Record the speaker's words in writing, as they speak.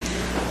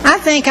I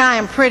think I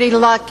am pretty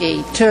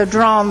lucky to have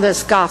drawn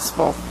this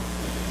gospel.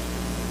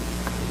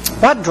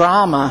 What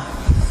drama.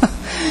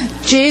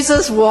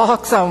 Jesus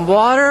walks on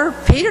water.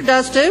 Peter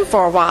does too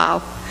for a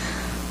while.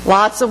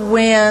 Lots of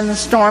wind,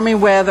 stormy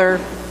weather,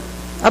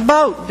 a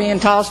boat being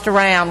tossed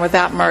around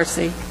without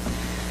mercy.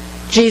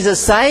 Jesus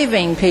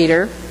saving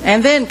Peter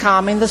and then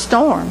calming the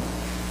storm.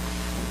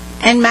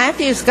 And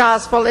Matthew's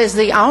gospel is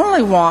the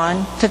only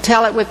one to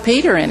tell it with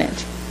Peter in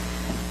it.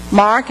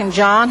 Mark and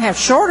John have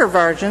shorter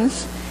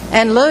versions,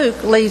 and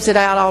Luke leaves it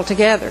out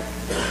altogether.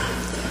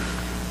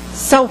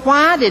 So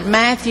why did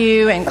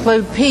Matthew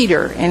include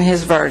Peter in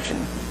his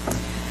version?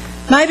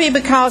 Maybe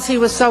because he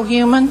was so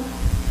human,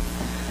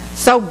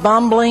 so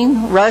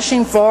bumbling,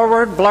 rushing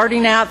forward,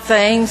 blurting out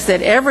things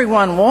that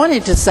everyone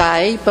wanted to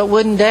say but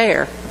wouldn't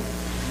dare.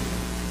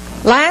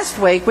 Last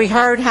week we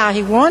heard how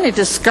he wanted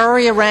to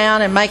scurry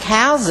around and make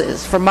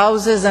houses for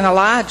Moses and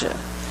Elijah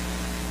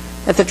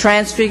at the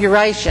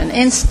Transfiguration,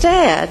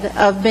 instead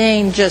of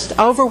being just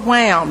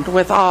overwhelmed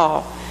with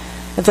awe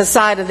at the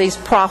sight of these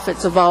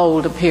prophets of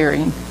old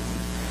appearing.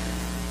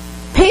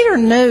 Peter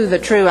knew the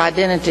true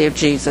identity of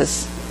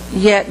Jesus,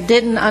 yet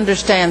didn't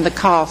understand the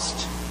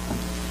cost.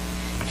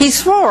 He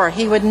swore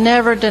he would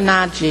never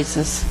deny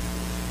Jesus,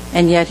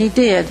 and yet he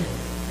did.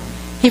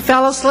 He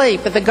fell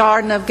asleep at the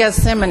Garden of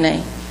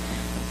Gethsemane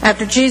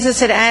after Jesus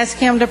had asked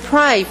him to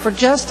pray for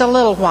just a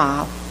little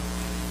while.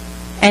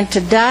 And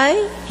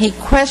today, he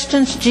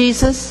questions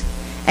Jesus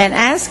and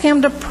asks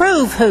him to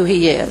prove who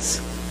he is,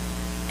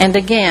 and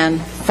again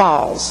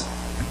falls.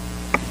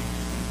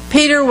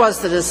 Peter was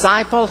the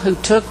disciple who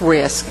took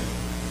risk,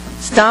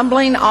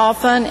 stumbling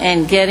often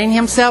and getting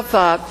himself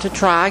up to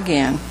try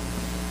again.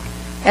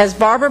 As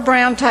Barbara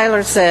Brown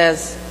Taylor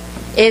says,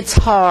 it's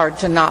hard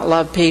to not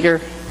love Peter.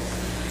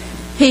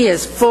 He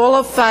is full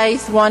of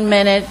faith one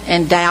minute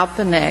and doubt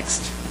the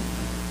next.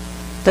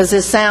 Does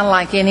this sound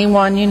like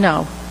anyone you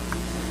know?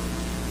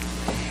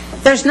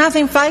 There's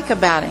nothing fake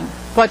about him.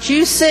 What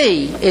you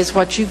see is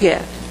what you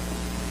get.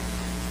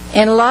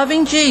 In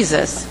loving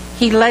Jesus,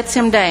 he lets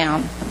him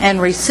down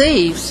and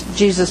receives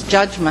Jesus'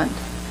 judgment,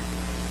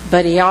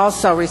 but he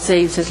also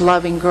receives his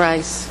loving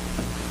grace.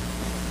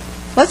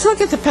 Let's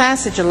look at the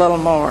passage a little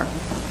more.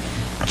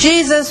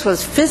 Jesus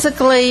was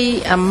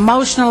physically,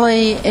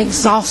 emotionally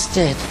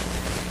exhausted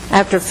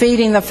after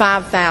feeding the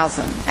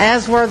 5,000,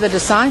 as were the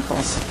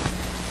disciples.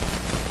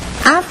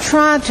 I've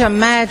tried to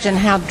imagine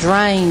how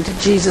drained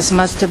Jesus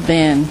must have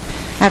been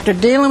after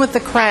dealing with the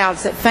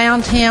crowds that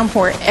found him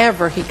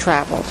wherever he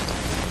traveled.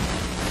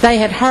 They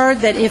had heard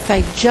that if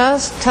they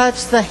just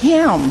touched the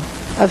hem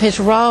of his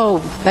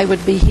robe, they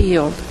would be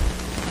healed.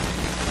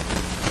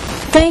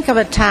 Think of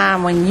a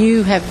time when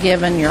you have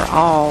given your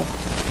all,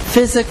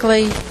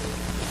 physically,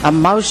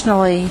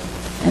 emotionally,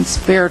 and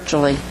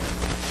spiritually,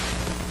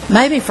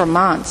 maybe for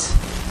months,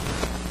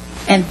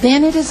 and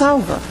then it is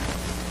over.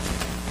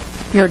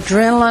 Your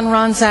adrenaline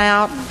runs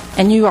out,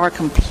 and you are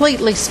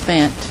completely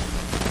spent.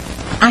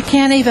 I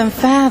can't even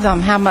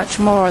fathom how much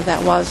more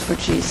that was for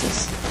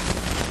Jesus.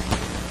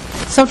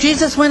 So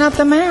Jesus went up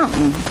the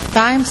mountain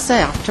by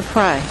himself to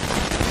pray.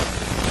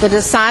 The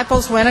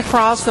disciples went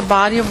across the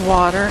body of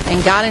water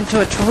and got into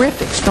a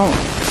terrific storm.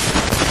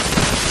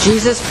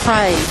 Jesus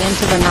prayed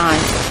into the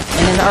night,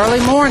 and in the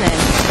early morning,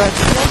 but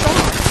still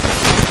dark,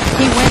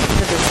 he went to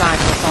the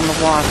disciples on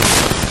the water.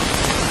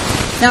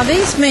 Now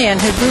these men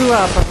who grew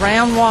up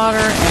around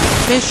water and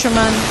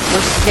fishermen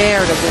were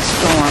scared of this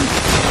storm.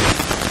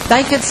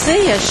 They could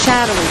see a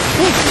shadowy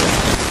figure,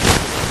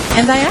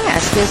 and they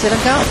asked, "Is it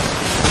a ghost?"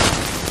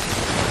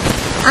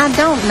 I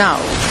don't know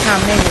how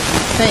many of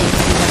you think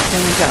you have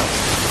seen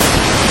ghosts,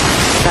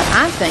 but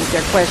I think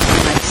their question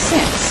makes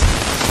sense.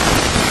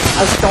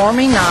 A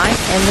stormy night,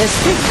 and this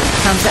figure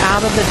comes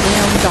out of the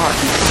dim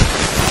darkness.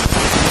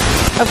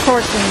 Of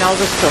course, we know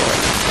the story.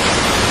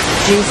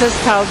 Jesus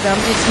told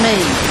them, "It's me.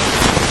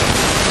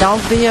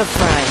 Don't be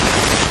afraid."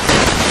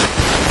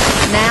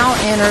 Now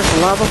enters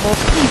lovable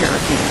Peter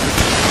again.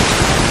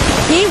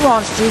 He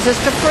wants Jesus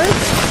to prove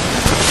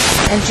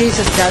it, and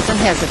Jesus doesn't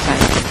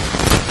hesitate.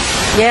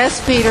 "Yes,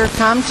 Peter,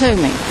 come to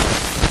me."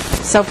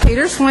 So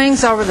Peter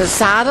swings over the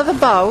side of the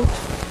boat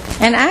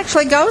and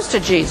actually goes to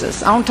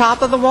Jesus on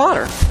top of the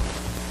water.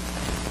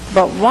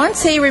 But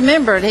once he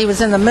remembered he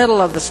was in the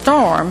middle of the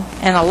storm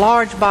and a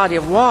large body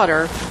of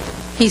water,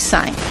 he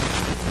sank.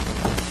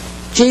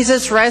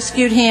 Jesus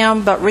rescued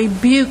him, but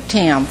rebuked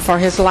him for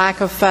his lack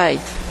of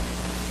faith.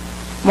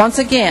 Once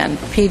again,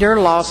 Peter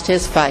lost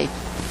his faith.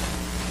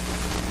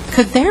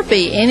 Could there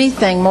be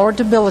anything more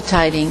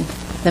debilitating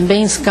than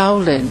being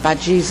scolded by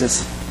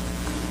Jesus?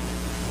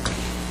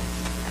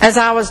 As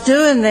I was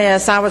doing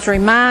this, I was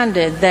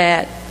reminded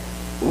that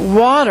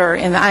water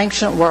in the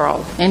ancient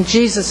world, in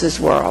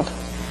Jesus' world,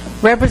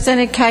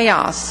 represented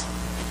chaos.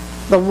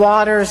 The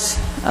waters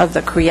of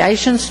the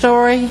creation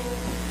story,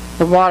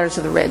 the waters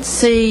of the Red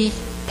Sea,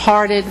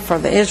 parted for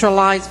the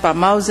Israelites by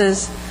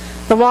Moses,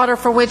 the water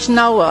for which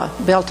Noah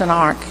built an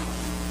ark.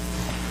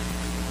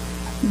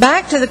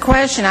 Back to the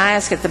question I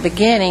asked at the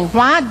beginning,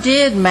 why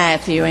did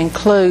Matthew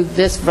include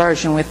this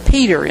version with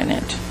Peter in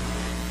it?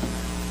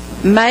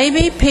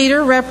 Maybe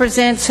Peter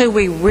represents who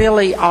we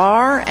really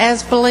are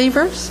as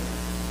believers.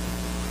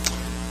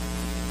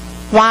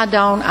 Why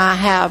don't I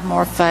have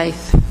more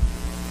faith?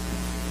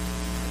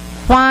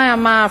 Why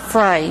am I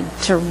afraid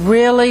to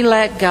really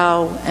let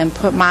go and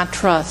put my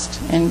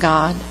trust in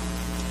God?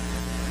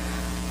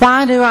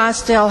 Why do I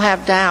still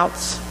have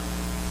doubts?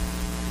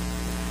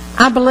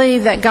 I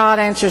believe that God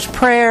answers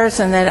prayers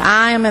and that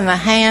I am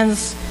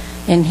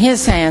in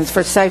His hands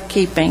for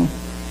safekeeping.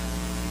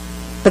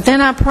 But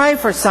then I pray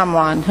for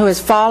someone who has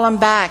fallen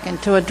back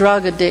into a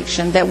drug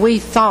addiction that we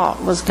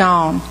thought was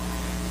gone,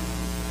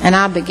 and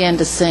I begin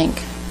to sink.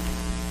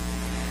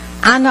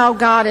 I know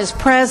God is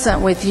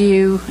present with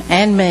you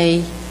and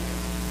me,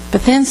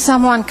 but then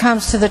someone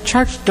comes to the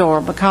church door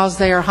because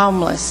they are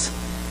homeless,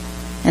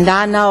 and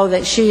I know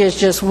that she is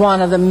just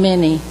one of the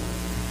many,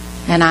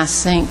 and I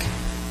sink.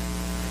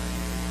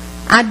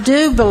 I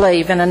do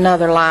believe in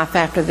another life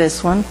after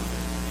this one,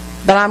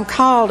 but I'm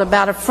called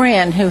about a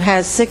friend who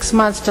has 6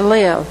 months to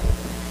live,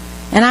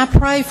 and I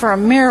pray for a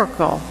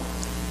miracle,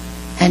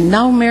 and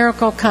no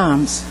miracle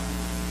comes.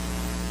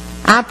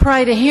 I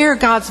pray to hear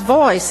God's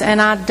voice, and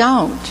I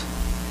don't.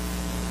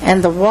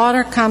 And the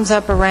water comes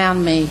up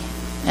around me,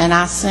 and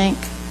I sink.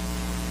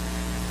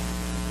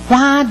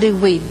 Why do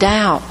we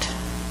doubt?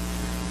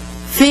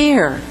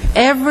 Fear.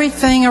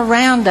 Everything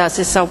around us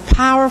is so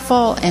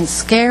powerful and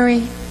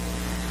scary.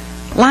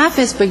 Life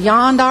is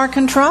beyond our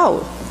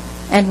control,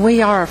 and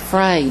we are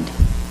afraid.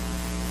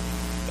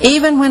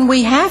 Even when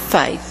we have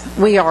faith,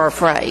 we are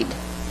afraid.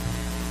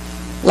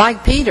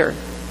 Like Peter,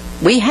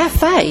 we have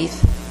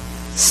faith,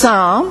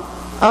 some,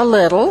 a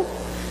little.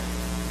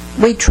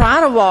 We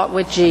try to walk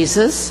with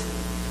Jesus,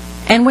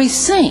 and we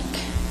sink.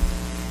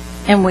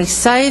 And we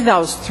say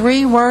those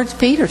 3 words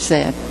Peter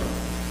said,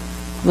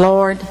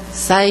 Lord,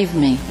 save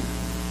me.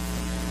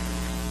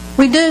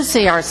 We do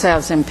see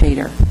ourselves in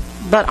Peter,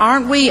 but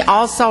aren't we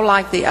also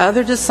like the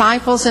other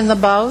disciples in the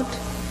boat?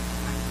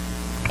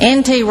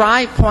 N.T.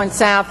 Wright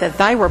points out that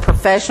they were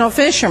professional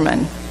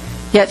fishermen,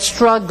 yet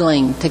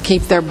struggling to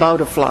keep their boat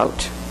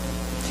afloat.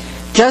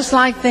 Just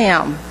like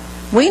them,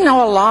 we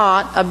know a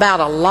lot about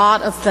a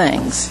lot of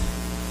things,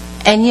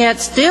 and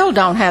yet still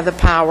don't have the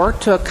power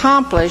to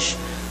accomplish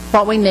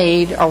what we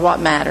need or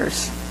what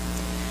matters.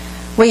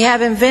 We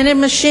have invented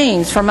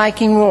machines for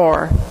making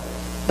war,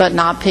 but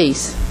not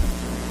peace.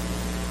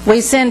 We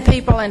send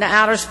people into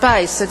outer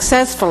space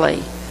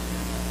successfully,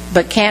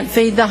 but can't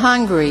feed the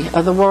hungry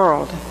of the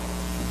world.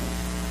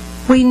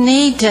 We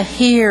need to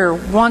hear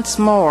once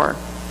more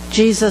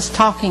Jesus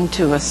talking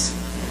to us.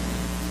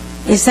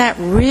 Is that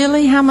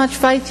really how much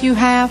faith you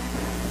have?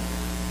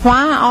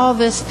 Why all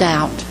this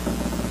doubt?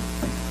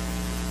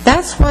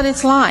 That's what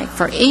it's like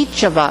for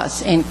each of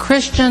us in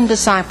Christian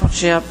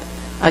discipleship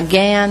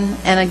again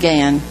and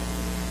again.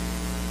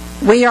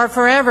 We are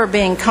forever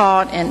being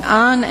caught in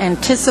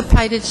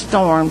unanticipated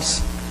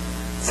storms,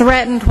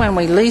 threatened when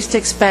we least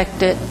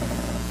expect it,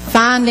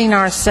 finding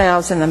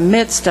ourselves in the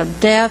midst of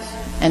death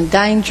and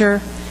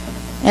danger,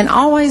 and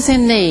always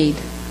in need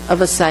of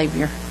a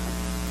Savior.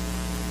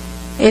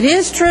 It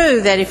is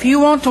true that if you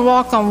want to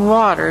walk on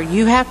water,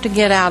 you have to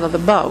get out of the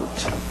boat.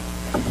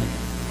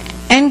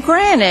 And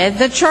granted,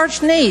 the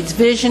church needs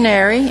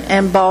visionary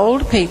and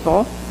bold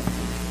people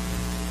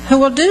who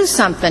will do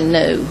something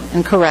new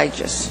and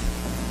courageous.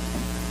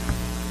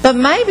 But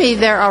maybe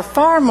there are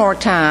far more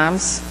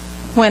times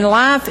when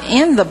life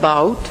in the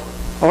boat,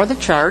 or the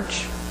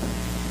church,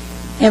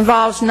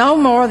 involves no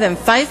more than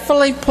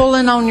faithfully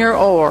pulling on your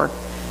oar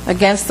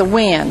against the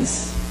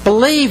winds,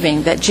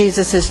 believing that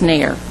Jesus is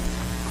near.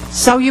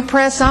 So you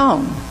press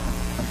on.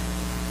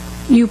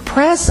 You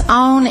press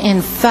on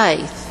in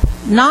faith,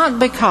 not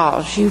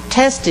because you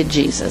tested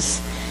Jesus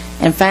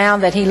and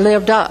found that He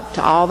lived up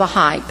to all the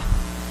hype,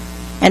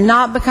 and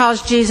not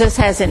because Jesus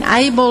has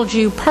enabled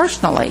you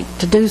personally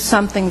to do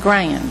something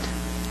grand.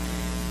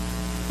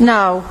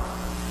 No,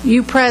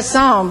 you press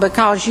on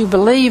because you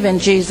believe in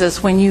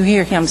Jesus when you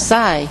hear Him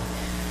say,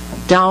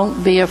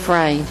 "Don't be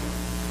afraid."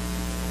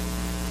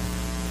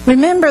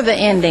 Remember the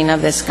ending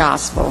of this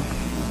gospel.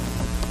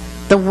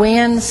 The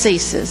wind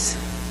ceases,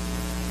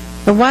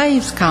 the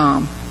waves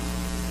calm,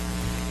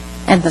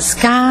 and the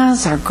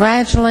skies are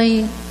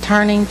gradually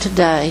turning to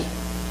day.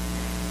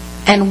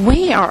 And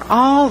we are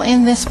all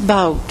in this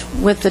boat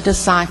with the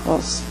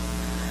disciples,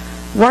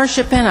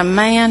 worshiping a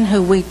man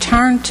who we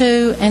turn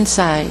to and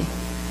say,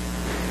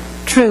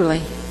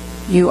 "Truly,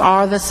 you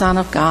are the Son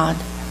of God."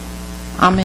 Amen.